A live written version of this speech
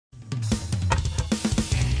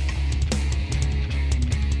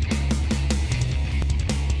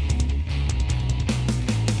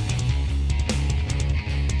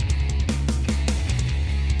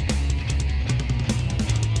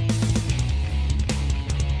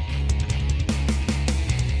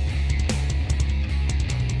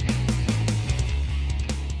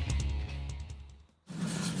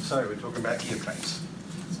So we're talking about gear trains.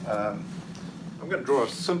 I'm going to draw a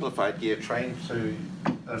simplified gear train to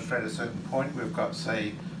illustrate a certain point. We've got,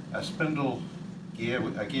 say, a spindle gear,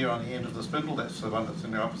 a gear on the end of the spindle. That's the one that's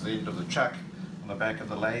in the opposite end of the chuck on the back of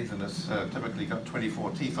the lathe, and it's typically got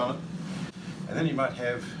 24 teeth on it. And then you might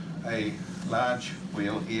have a large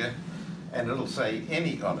wheel here, and it'll say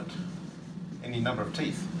any on it, any number of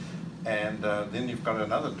teeth. And then you've got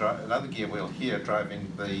another gear wheel here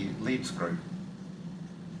driving the lead screw.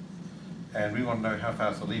 And we want to know how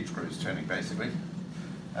fast the lead screw is turning, basically.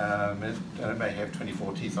 And it may have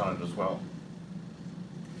 24 teeth on it as well.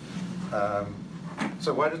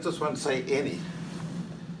 So why does this one say any?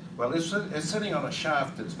 Well, it's sitting on a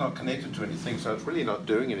shaft that's not connected to anything, so it's really not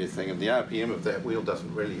doing anything, and the RPM of that wheel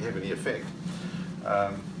doesn't really have any effect.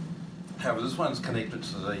 However, this one's connected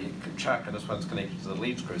to the chuck and this one's connected to the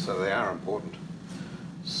lead screw, so they are important.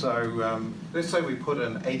 So let's say we put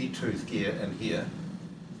an 80-tooth gear in here.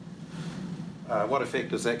 What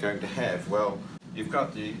effect is that going to have? Well, you've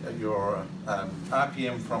got your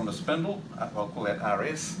RPM from the spindle, I'll call that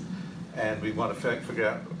RS, and we want to figure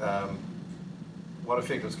out what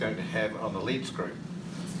effect it's going to have on the lead screw.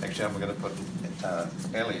 Actually, I'm going to put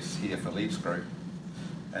LS here for lead screw,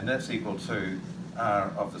 and that's equal to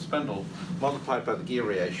R of the spindle multiplied by the gear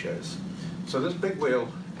ratios. So this big wheel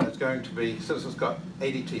is going to be, since it's got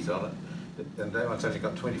 80 teeth on it, and that one's only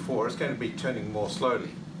got 24, it's going to be turning more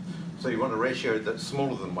slowly. So you want a ratio that's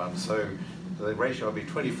smaller than 1, so the ratio will be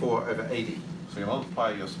 24 over 80. So you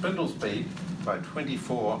multiply your spindle speed by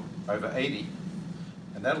 24 over 80,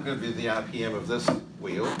 and that'll give you the RPM of this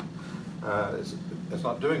wheel. It's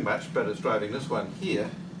not doing much, but it's driving this one here,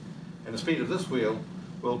 and the speed of this wheel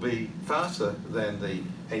will be faster than the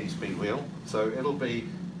 80 speed wheel, so it'll be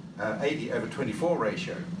 80 over 24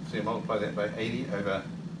 ratio. So you multiply that by 80 over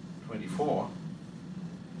 24,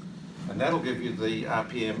 and that'll give you the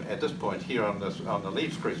RPM at this point here on the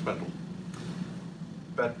lead screw spindle.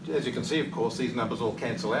 But as you can see, of course, these numbers all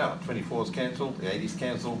cancel out. 24s cancel, the 80s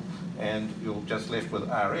cancel, and you're just left with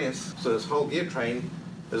RS. So this whole gear train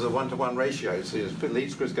is a 1-to-1 ratio. So your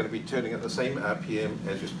lead screw is going to be turning at the same RPM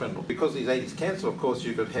as your spindle. Because these 80s cancel, of course,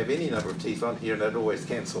 you could have any number of teeth on here and they'd always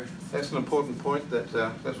cancel. That's an important point.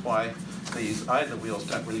 That's why these idler wheels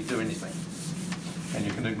don't really do anything, and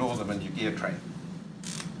you can ignore them in your gear train.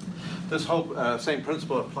 This whole same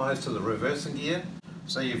principle applies to the reversing gear.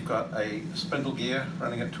 Say you've got a spindle gear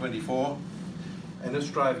running at 24, and it's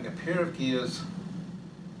driving a pair of gears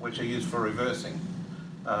which are used for reversing.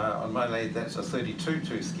 On my lathe, that's a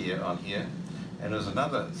 32-tooth gear on here, and there's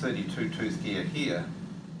another 32-tooth gear here,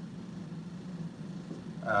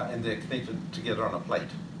 and they're connected together on a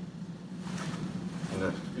plate.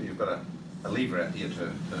 And you've got a lever out here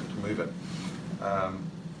to move it.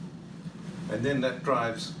 And then that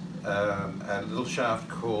drives a little shaft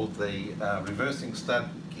called the reversing stud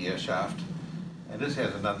gear shaft, and this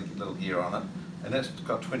has another little gear on it, and that's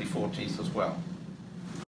got 24 teeth as well.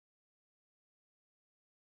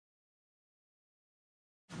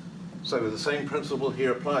 So the same principle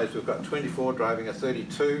here applies. We've got 24 driving a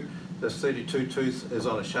 32. This 32 tooth is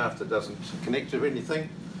on a shaft that doesn't connect to anything,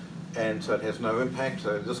 and so it has no impact.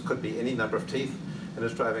 So this could be any number of teeth, and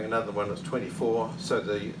it's driving another one that's 24. So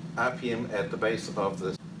the RPM at the base of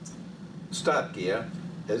the stud gear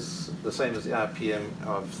is the same as the RPM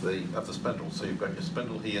of the spindle. So you've got your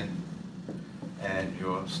spindle here and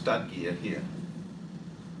your stud gear here.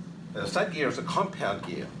 Now the stud gear is a compound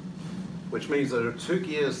gear, which means there are two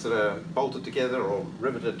gears that are bolted together or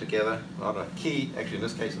riveted together on a key. Actually, in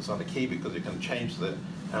this case, it's on a key because you can change the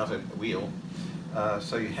outer wheel.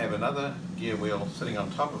 So you have another gear wheel sitting on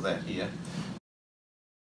top of that here.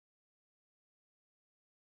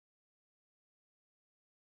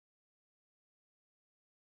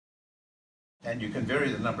 And you can vary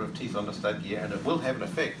the number of teeth on the stud gear, and it will have an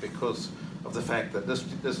effect because of the fact that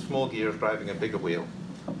this small gear is driving a bigger wheel,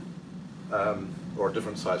 or a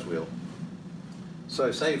different size wheel.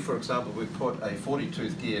 So say, for example, we put a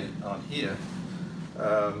 40-tooth gear on here,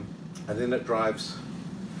 and then it drives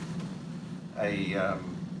a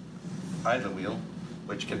idler wheel,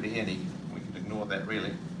 which can be any. We can ignore that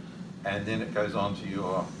really. And then it goes on to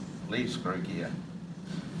your lead screw gear.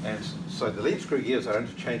 And so the lead screw gears are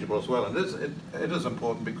interchangeable as well, and it is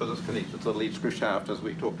important because it's connected to the lead screw shaft, as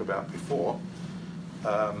we talked about before.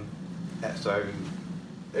 So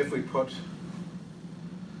if we put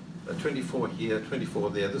a 24 here, 24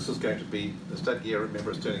 there, this is going to be, the stud gear, remember,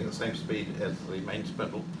 is turning at the same speed as the main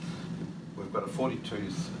spindle. We've got a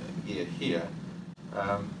 42-tooth gear here.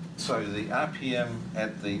 So the RPM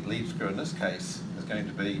at the lead screw in this case is going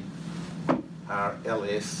to be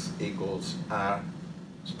RLS equals R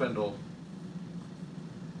spindle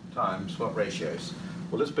times what ratios?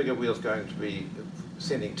 Well, this bigger wheel is going to be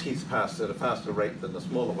sending teeth past at a faster rate than the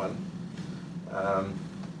smaller one.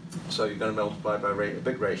 So you're going to multiply by a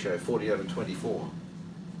big ratio, 40 over 24.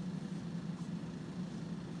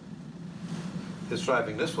 It's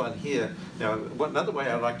driving this one here. Now, another way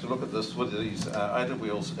I like to look at this with these idler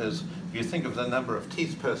wheels is, if you think of the number of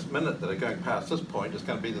teeth per minute that are going past this point, it's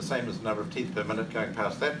going to be the same as the number of teeth per minute going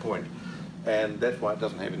past that point, and that's why it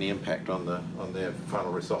doesn't have any impact on their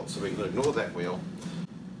final results. So we can ignore that wheel.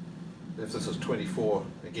 If this is 24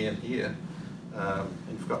 again here, and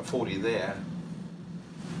you've got 40 there,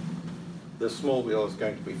 this small wheel is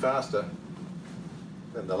going to be faster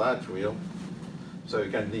than the large wheel. So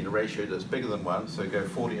you're going to need a ratio that's bigger than 1, so go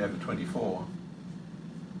 40 over 24.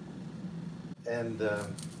 And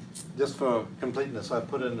just for completeness, I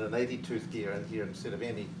put in an 80-tooth gear in here instead of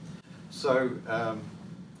any. So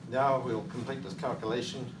now we'll complete this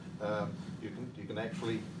calculation. You can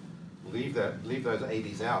actually leave those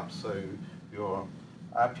 80s out. So your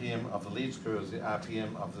RPM of the lead screw is the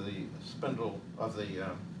RPM of the spindle,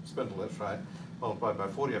 that's right, multiplied by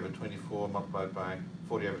 40 over 24, multiplied by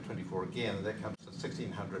 40 over 24 again, and that comes to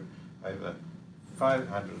 1600 over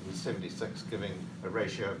 576, giving a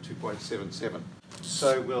ratio of 2.77.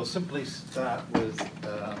 So we'll simply start with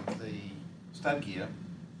the stud gear,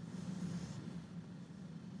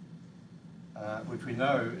 which we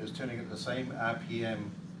know is turning at the same RPM.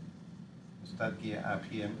 The stud gear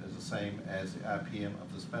RPM is the same as the RPM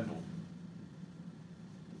of the spindle.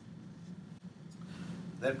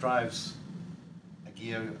 That drives a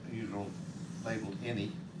gear usually labelled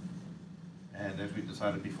any, and as we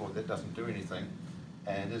decided before, that doesn't do anything,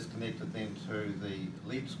 and is connected then to the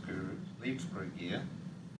lead screw gear.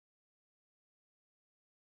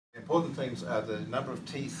 The important things are the number of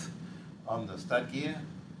teeth on the stud gear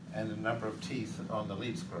and the number of teeth on the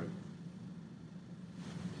lead screw.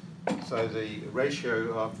 So the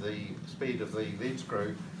ratio of the speed of the lead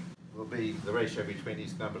screw will be the ratio between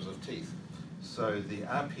these numbers of teeth. So the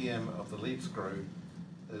RPM of the lead screw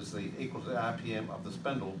is equal to the RPM of the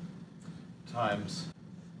spindle times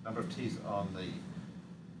number of teeth on the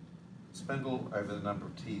spindle over the number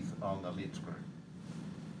of teeth on the lead screw.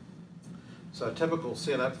 So a typical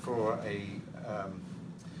setup for a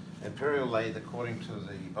Imperial lathe, according to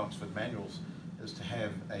the Boxford manuals, is to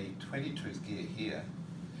have a 20-tooth gear here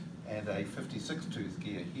and a 56-tooth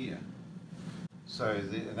gear here. So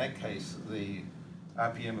in that case, the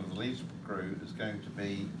RPM of the lead screw is going to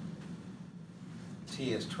be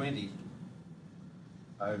TS20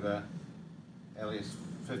 over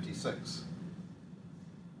LS56.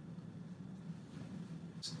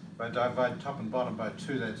 If I divide top and bottom by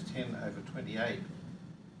 2, that's 10 over 28,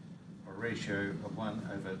 a ratio of 1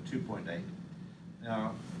 over 2.8.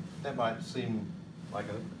 Now, that might seem like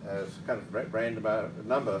a kind of random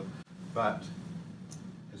number, but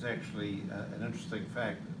it's actually an interesting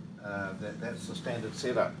fact that that's the standard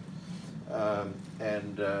setup.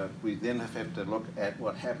 We then have to look at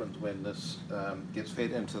what happens when this gets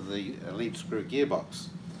fed into the lead screw gearbox.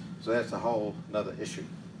 So that's a whole another issue.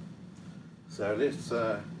 So let's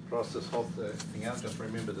cross this whole thing out. Just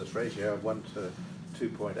remember this ratio of 1 to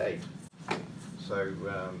 2.8. So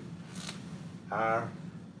R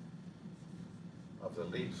of the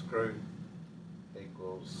lead screw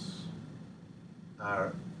equals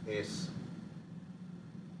RS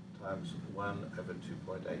times 1 over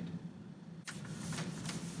 2.8.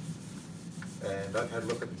 And I've had a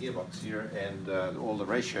look at the gearbox here, and all the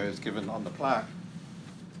ratios given on the plaque.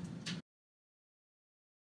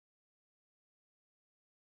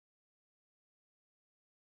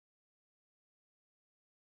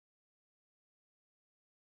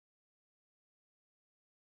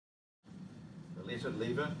 The lettered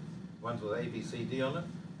lever, ones with A, B, C, D on it.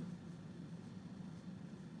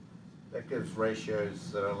 That gives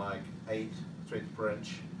ratios that are like 8 threads per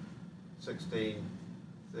inch, 16,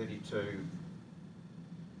 32,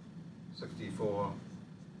 64,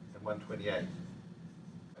 and 128.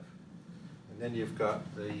 And then you've got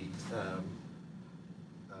the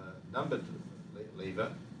numbered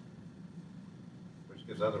lever, which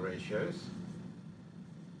gives other ratios.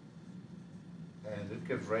 And it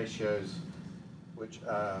gives ratios which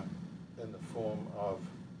are in the form of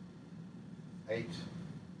 8,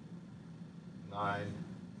 9,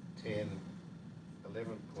 10,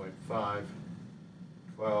 11.5,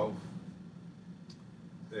 12,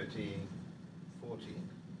 13, 14.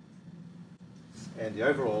 And the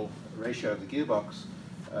overall ratio of the gearbox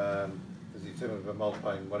is determined by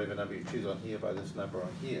multiplying whatever number you choose on here by this number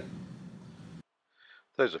on here.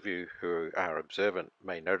 Those of you who are observant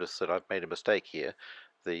may notice that I've made a mistake here.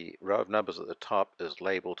 The row of numbers at the top is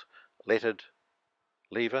labelled lettered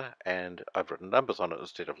lever, and I've written numbers on it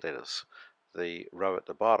instead of letters. The row at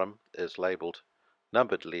the bottom is labelled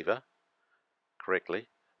numbered lever correctly,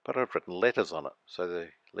 but I've written letters on it, so the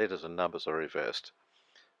letters and numbers are reversed.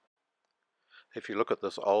 If you look at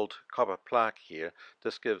this old copper plaque here,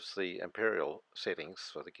 this gives the imperial settings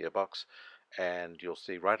for the gearbox, and you'll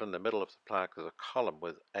see right in the middle of the plaque there's a column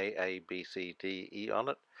with AA, B, C, D, E on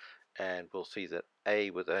it, and we'll see that A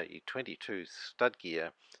with a 22 stud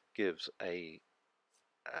gear gives a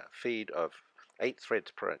feed of 8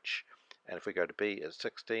 threads per inch, and if we go to B it's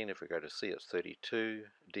 16, if we go to C it's 32,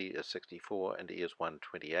 D is 64, and E is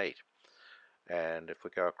 128. And if we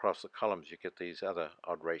go across the columns you get these other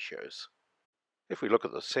odd ratios. If we look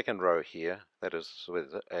at the second row here, that is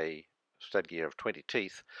with a stud gear of 20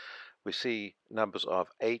 teeth, we see numbers of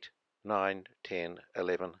 8, 9, 10,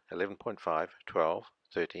 11, 11.5, 12,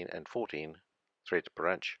 13 and 14 threads per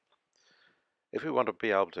inch. If we want to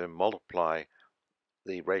be able to multiply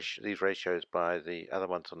these ratios by the other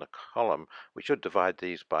ones in the column, we should divide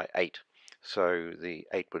these by 8. So the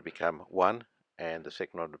 8 would become 1, and the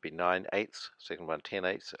second one would be 9 eighths, second one 10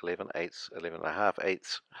 eighths, 11 eighths, 11.5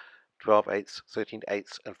 eighths, 12 eighths, 13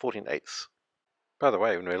 eighths, and 14 eighths. By the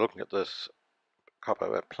way, when we're looking at this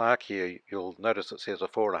copper plaque here, you'll notice it says a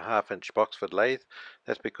 4.5-inch Boxford lathe.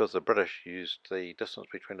 That's because the British used the distance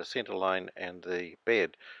between the centre line and the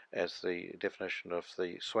bed as the definition of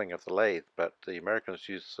the swing of the lathe, but the Americans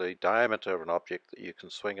used the diameter of an object that you can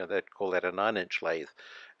swing, and they'd call that a 9-inch lathe.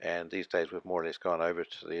 And these days we've more or less gone over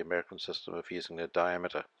to the American system of using the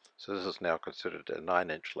diameter. So this is now considered a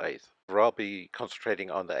 9-inch lathe. I'll be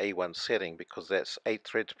concentrating on the A1 setting because that's 8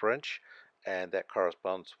 threads per inch, and that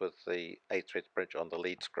corresponds with the 8 threads per inch on the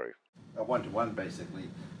lead screw. A 1-to-1 basically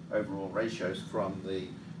overall ratios from the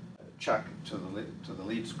chuck to the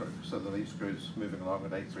lead screw. So the lead screw is moving along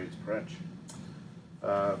at 8 threads per inch.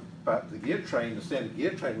 But the gear train, the standard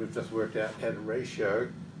gear train we've just worked out, had a ratio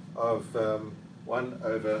of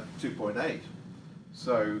 1/2.8.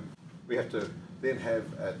 So we have to then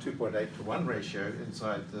have a 2.8 to 1 ratio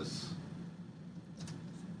inside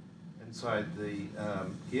the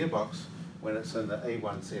gearbox when it's in the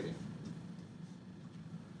A1 setting.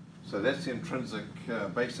 So that's the intrinsic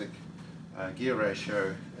basic gear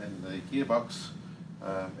ratio in the gearbox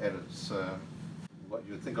at its what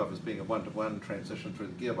you would think of as being a 1-to-1 transition through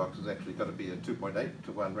the gearbox has actually got to be a 2.8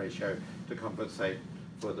 to 1 ratio to compensate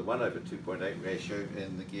for the 1/2.8 ratio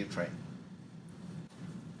in the gear train.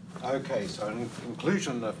 Okay, so in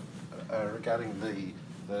conclusion regarding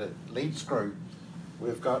the lead screw,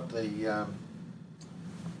 we've got the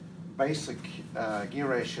basic gear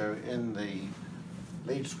ratio in the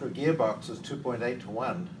lead screw gearbox is 2.8 to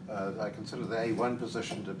 1. I consider the A1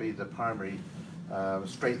 position to be the primary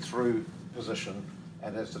straight through position,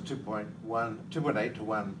 and it's a 2.8 to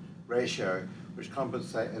 1 ratio, which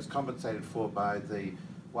is compensated for by the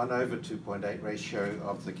 1/2.8 ratio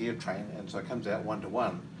of the gear train, and so it comes out 1 to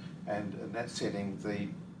 1. And in that setting, the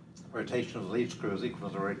rotation of the lead screw is equal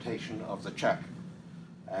to the rotation of the chuck,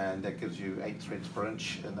 and that gives you 8 threads per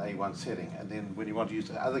inch in the A1 setting. And then when you want to use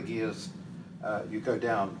the other gears, you go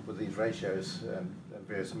down with these ratios and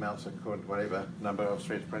various amounts according to whatever number of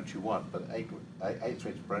threads per inch you want, but 8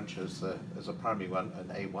 threads per inch is a primary one in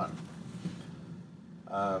A1.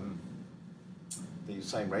 These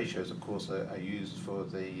same ratios, of course, are used for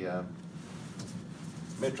the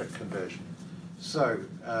metric conversion. So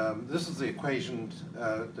this is the equation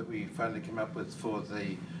that we finally came up with for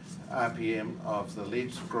the RPM of the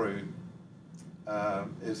lead screw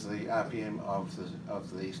is the RPM of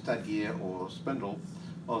the stud gear or spindle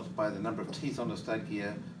multiplied by the number of teeth on the stud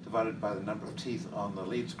gear divided by the number of teeth on the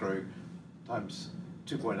lead screw times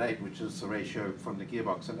 2.8, which is the ratio from the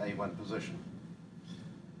gearbox in A1 position.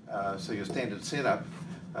 So your standard setup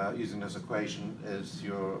using this equation is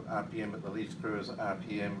your RPM at the lead screw is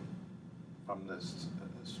RPM from the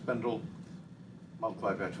spindle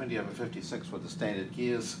multiplied by 20/56 with the standard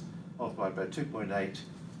gears multiplied by 2.8,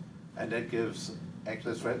 and that gives,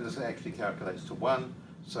 this actually calculates to 1,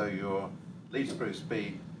 so your lead screw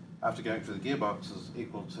speed after going through the gearbox is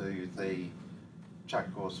equal to the chuck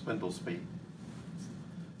or spindle speed.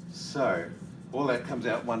 So all that comes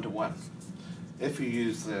out 1 to 1 if you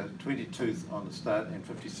use the 20 tooth on the stud and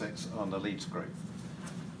 56 on the lead screw.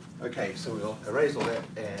 Okay, so we'll erase all that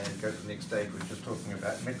and go to the next stage, which is talking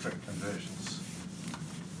about metric conversions.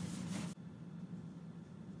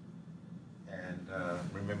 And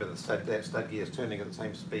remember that stud gear is turning at the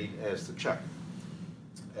same speed as the chuck.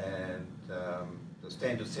 And the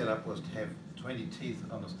standard setup was to have 20 teeth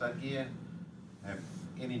on the stud gear, have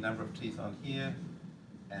any number of teeth on here,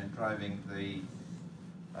 and driving the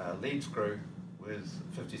lead screw with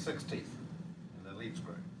 56 teeth in the lead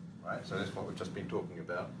screw, right? So that's what we've just been talking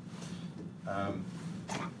about.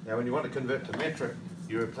 Now when you want to convert to metric,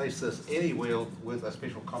 you replace this any wheel with a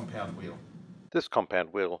special compound wheel. This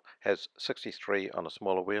compound wheel has 63 on a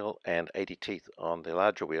smaller wheel and 80 teeth on the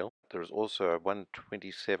larger wheel. There is also a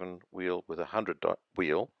 127 wheel with a 100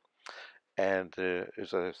 wheel, and there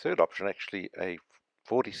is a third option, actually a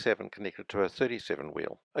 47 connected to a 37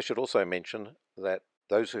 wheel. I should also mention that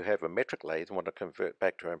those who have a metric lathe and want to convert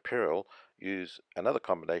back to Imperial use another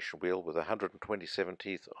combination wheel with 127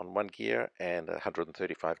 teeth on one gear and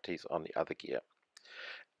 135 teeth on the other gear.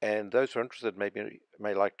 And those who are interested may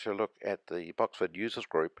like to look at the Boxford users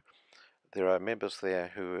group. There are members there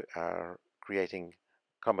who are creating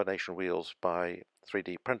combination wheels by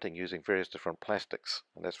 3D printing using various different plastics,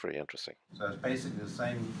 and that's very interesting. So it's basically the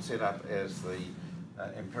same setup as the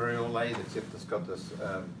Imperial lathe, except it's got this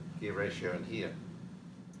gear ratio in here.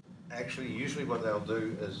 Actually, usually what they'll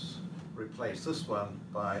do is replace this one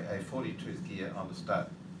by a 40-tooth gear on the stud.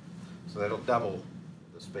 So that'll double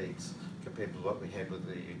the speeds compared to what we had with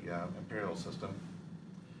the Imperial system.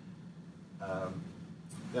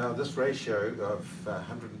 Now this ratio of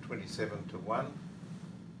 127 to 1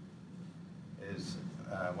 is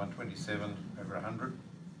 127 over 100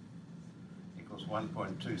 equals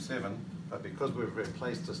 1.27, but because we've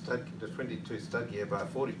replaced the 20-tooth stud gear by a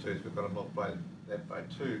 40-tooth, we've got to multiply that by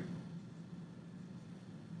 2,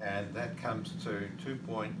 and that comes to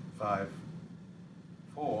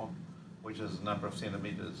 2.54, which is the number of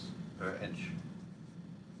centimeters per inch.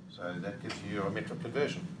 So that gives you your metric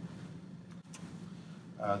conversion.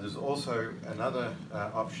 There's also another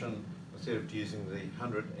option. Instead of using the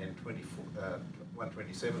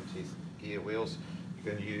 127 teeth gear wheels, you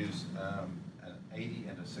can use an 80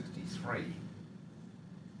 and a 63,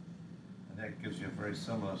 and that gives you a very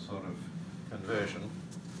similar sort of conversion.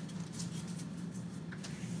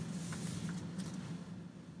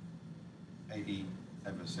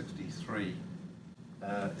 over 63.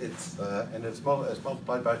 It's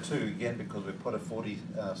multiplied by 2 again because we put a 40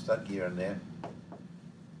 stud gear in there,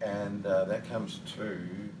 and that comes to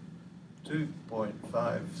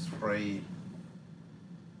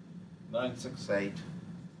 2.53968.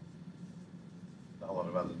 A lot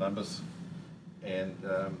of other numbers, and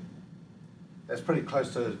that's pretty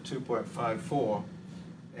close to 2.54,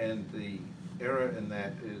 and the error in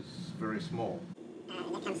that is very small.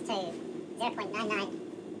 And that comes to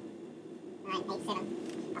 0.99987.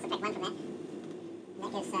 I'll subtract 1 from that. And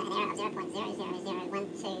that gives an error of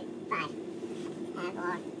 0.000125,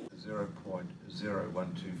 or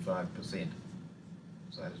 0.0125%.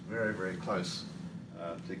 So it's very, very close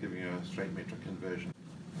to giving you a straight metric conversion.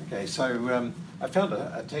 Okay, so I found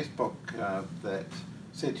a textbook that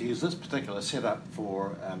said to use this particular setup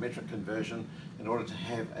for metric conversion in order to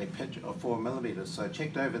have a pitch of 4 millimeters. So I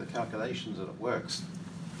checked over the calculations and it works.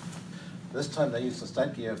 This time they used the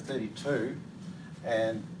stud gear of 32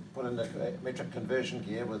 and put in a metric conversion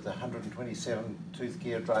gear with a 127 tooth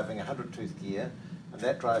gear driving a 100 tooth gear, and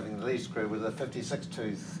that driving the lead screw with a 56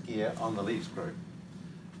 tooth gear on the lead screw.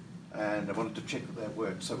 And I wanted to check that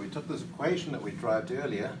worked. So we took this equation that we derived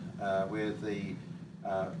earlier, where the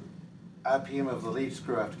RPM of the lead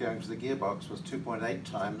screw after going to the gearbox was 2.8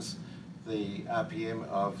 times the RPM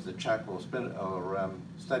of the chuck or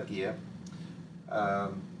stud gear,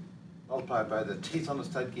 multiplied by the teeth on the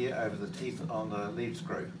stud gear over the teeth on the lead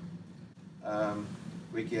screw.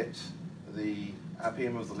 We get the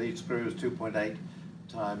RPM of the lead screw is 2.8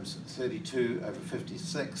 times 32 over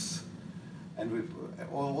 56. And we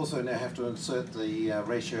also now have to insert the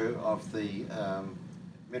ratio of the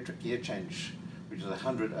metric gear change, which is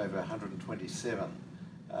 100 over 127.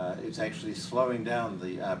 It's actually slowing down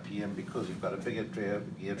the RPM because you've got a bigger gear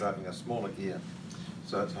driving a smaller gear.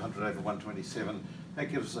 So it's 100 over 127.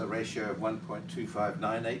 That gives a ratio of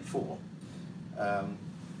 1.25984. Guess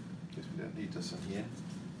we don't need this in here.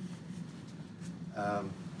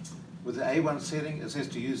 With the A1 setting, it says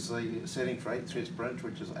to use the setting for 8 threads per inch,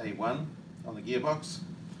 which is A1 on the gearbox,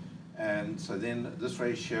 and so then this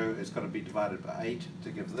ratio is got to be divided by 8 to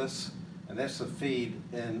give this, and that's the feed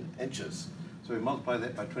in inches. So we multiply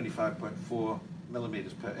that by 25.4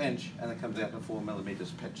 millimeters per inch, and it comes out to 4 millimeters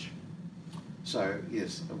pitch. So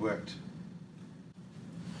yes, it worked.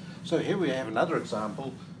 So here we have another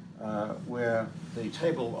example where the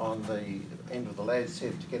table on the end of the lathe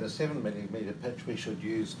said to get a 7 millimeter pitch we should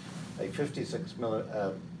use a 56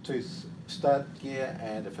 tooth stud gear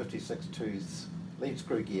and a 56 tooth lead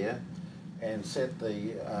screw gear, and set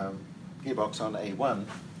the gearbox on A1.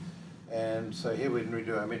 And so here when we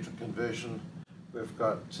do our metric conversion, we've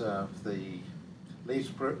got the lead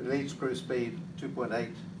screw speed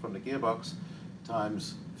 2.8 from the gearbox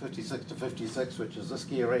times 56 to 56, which is this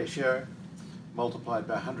gear ratio, multiplied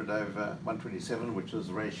by 100 over 127, which is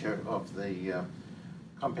the ratio of the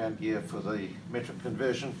compound gear for the metric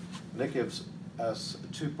conversion, and that gives us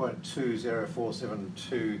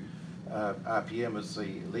 2.20472 RPM as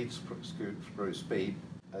the lead screw speed.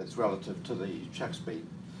 It's relative to the chuck speed.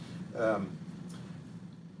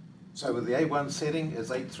 So with the A1 setting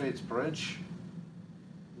is 8 threads per inch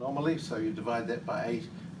normally, so you divide that by 8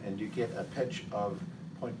 and you get a pitch of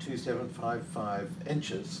 0.2755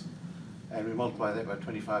 inches, and we multiply that by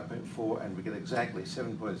 25.4 and we get exactly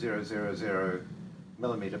 7.000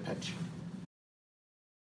 millimeter pitch.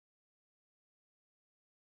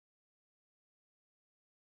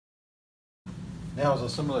 Now is a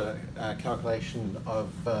similar calculation of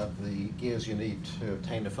the gears you need to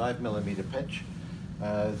obtain a 5mm pitch.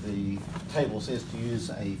 The table says to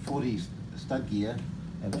use a 40 stud gear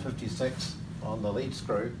and a 56 on the lead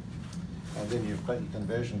screw, and then you've got your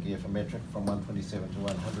conversion gear for metric from 127 to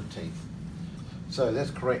 100 teeth. So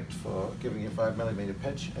that's correct for giving you a 5mm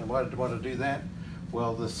pitch. And why did I want to do that?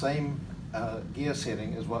 Well, the same gear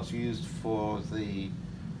setting is what's used for the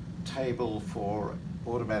table for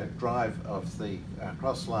automatic drive of the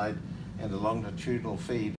cross slide and the longitudinal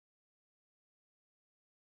feed.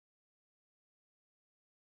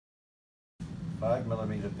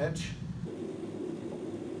 $5mm pitch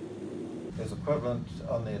is equivalent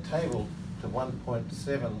on their table to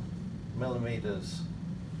 1.7 millimeters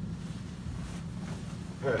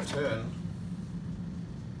per turn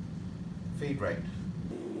feed rate.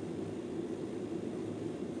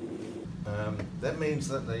 That means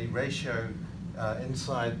that the ratio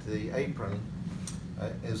inside the apron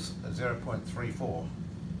is 0.34.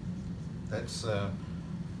 That's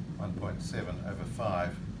 1.7 over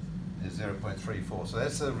 5 is 0.34. So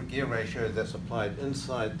that's the gear ratio that's applied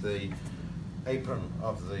inside the apron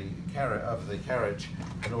of the carriage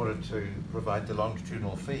in order to provide the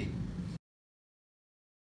longitudinal feed.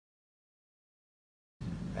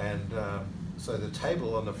 And so the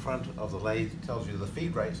table on the front of the lathe tells you the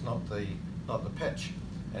feed rate's not the pitch,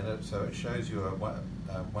 and so it shows you a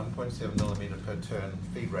 1.7 millimeter per turn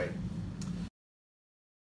feed rate.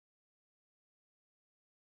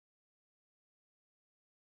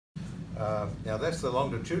 Now that's the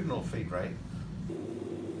longitudinal feed rate,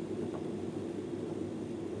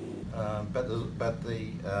 but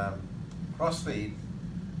the cross feed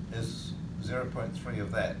is 0.3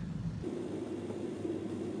 of that.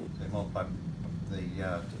 So you multiply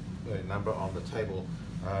the number on the table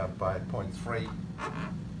by 0.3.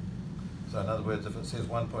 So in other words, if it says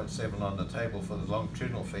 1.7 on the table for the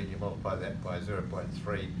longitudinal feed, you multiply that by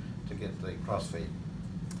 0.3 to get the cross feed.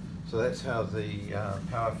 So that's how the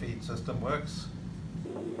power feed system works.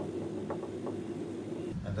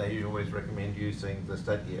 And they always recommend using the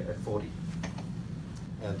stud gear at 40.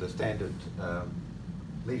 And the standard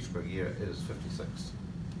lead screw gear is 56.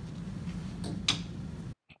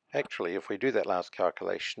 Actually, if we do that last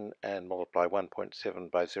calculation and multiply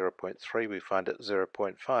 1.7 by 0.3, we find it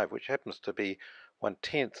 0.5, which happens to be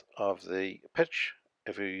 1/10 of the pitch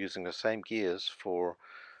if you're using the same gears for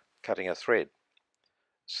cutting a thread.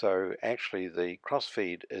 So actually the cross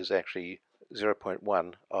feed is actually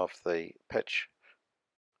 0.1 of the pitch.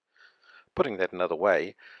 Putting that another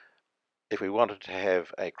way, if we wanted to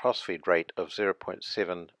have a cross feed rate of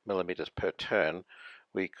 0.7 millimeters per turn,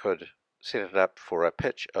 we could set it up for a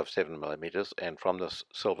pitch of 7 millimeters, and from this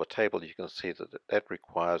silver table you can see that that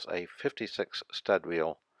requires a 56 stud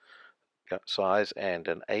wheel size and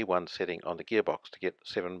an A1 setting on the gearbox to get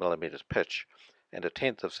 7 millimeters pitch, and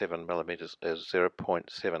 1/10 of 7 millimeters is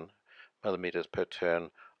 0.7 millimeters per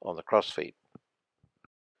turn on the cross feed.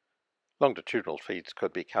 Longitudinal feeds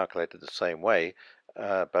could be calculated the same way,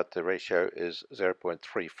 but the ratio is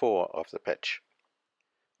 0.34 of the pitch,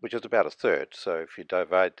 which is about a third. So if you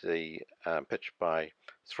divide the pitch by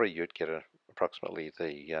 3, you'd get approximately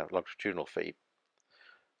the longitudinal feed.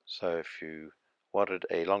 So if you wanted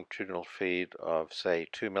a longitudinal feed of, say,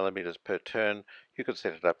 2 millimeters per turn, you could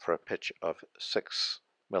set it up for a pitch of 6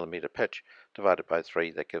 millimeter pitch. Divided by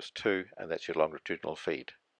 3, that gives 2, and that's your longitudinal feed.